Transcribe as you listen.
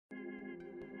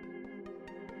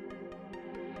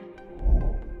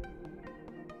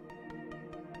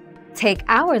Take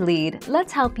our lead,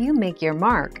 let's help you make your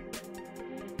mark.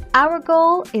 Our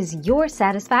goal is your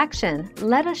satisfaction.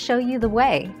 Let us show you the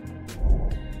way.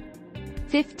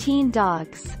 15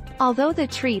 dogs. Although the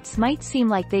treats might seem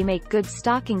like they make good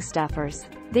stocking stuffers,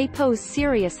 they pose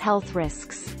serious health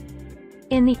risks.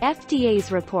 In the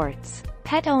FDA's reports,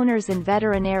 pet owners and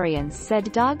veterinarians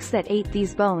said dogs that ate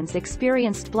these bones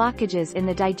experienced blockages in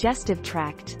the digestive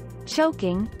tract,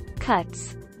 choking,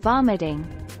 cuts, vomiting,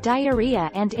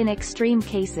 diarrhea and in extreme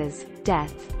cases,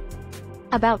 death.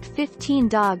 About 15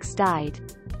 dogs died.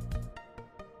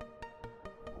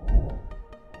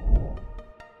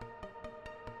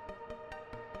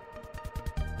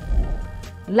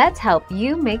 Let's help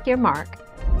you make your mark.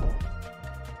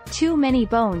 Too many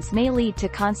bones may lead to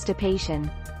constipation.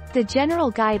 The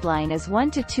general guideline is 1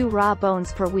 to 2 raw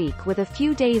bones per week with a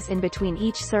few days in between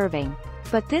each serving,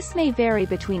 but this may vary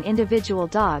between individual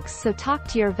dogs, so talk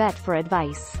to your vet for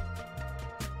advice.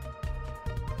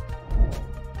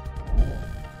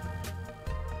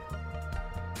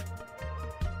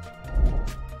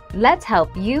 Let's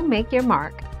help you make your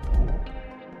mark.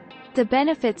 The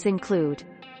benefits include: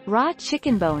 raw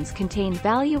chicken bones contain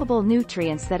valuable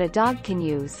nutrients that a dog can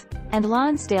use, and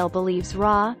Lonsdale believes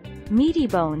raw, meaty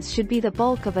bones should be the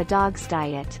bulk of a dog's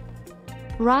diet.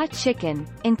 Raw chicken,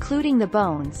 including the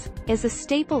bones, is a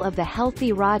staple of the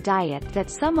healthy raw diet that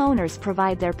some owners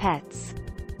provide their pets.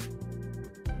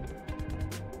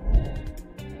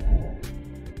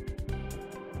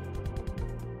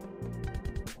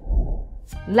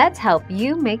 Let's help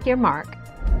you make your mark.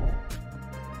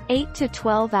 8 to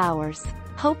 12 hours.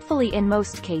 Hopefully in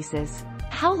most cases.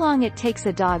 How long it takes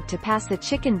a dog to pass a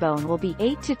chicken bone will be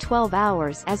 8 to 12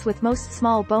 hours as with most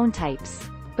small bone types,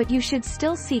 but you should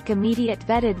still seek immediate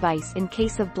vet advice in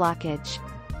case of blockage.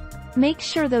 Make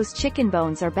sure those chicken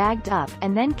bones are bagged up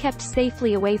and then kept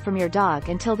safely away from your dog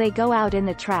until they go out in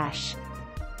the trash.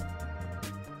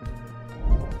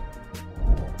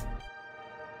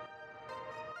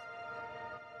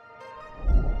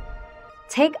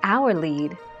 Take our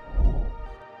lead.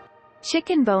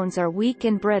 Chicken bones are weak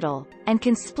and brittle, and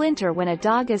can splinter when a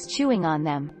dog is chewing on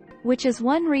them, which is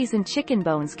one reason chicken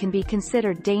bones can be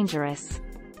considered dangerous.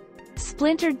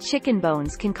 Splintered chicken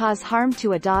bones can cause harm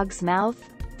to a dog's mouth,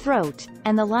 throat,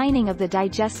 and the lining of the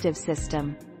digestive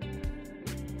system.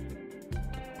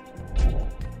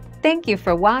 Thank you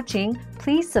for watching.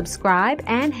 Please subscribe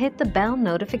and hit the bell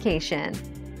notification.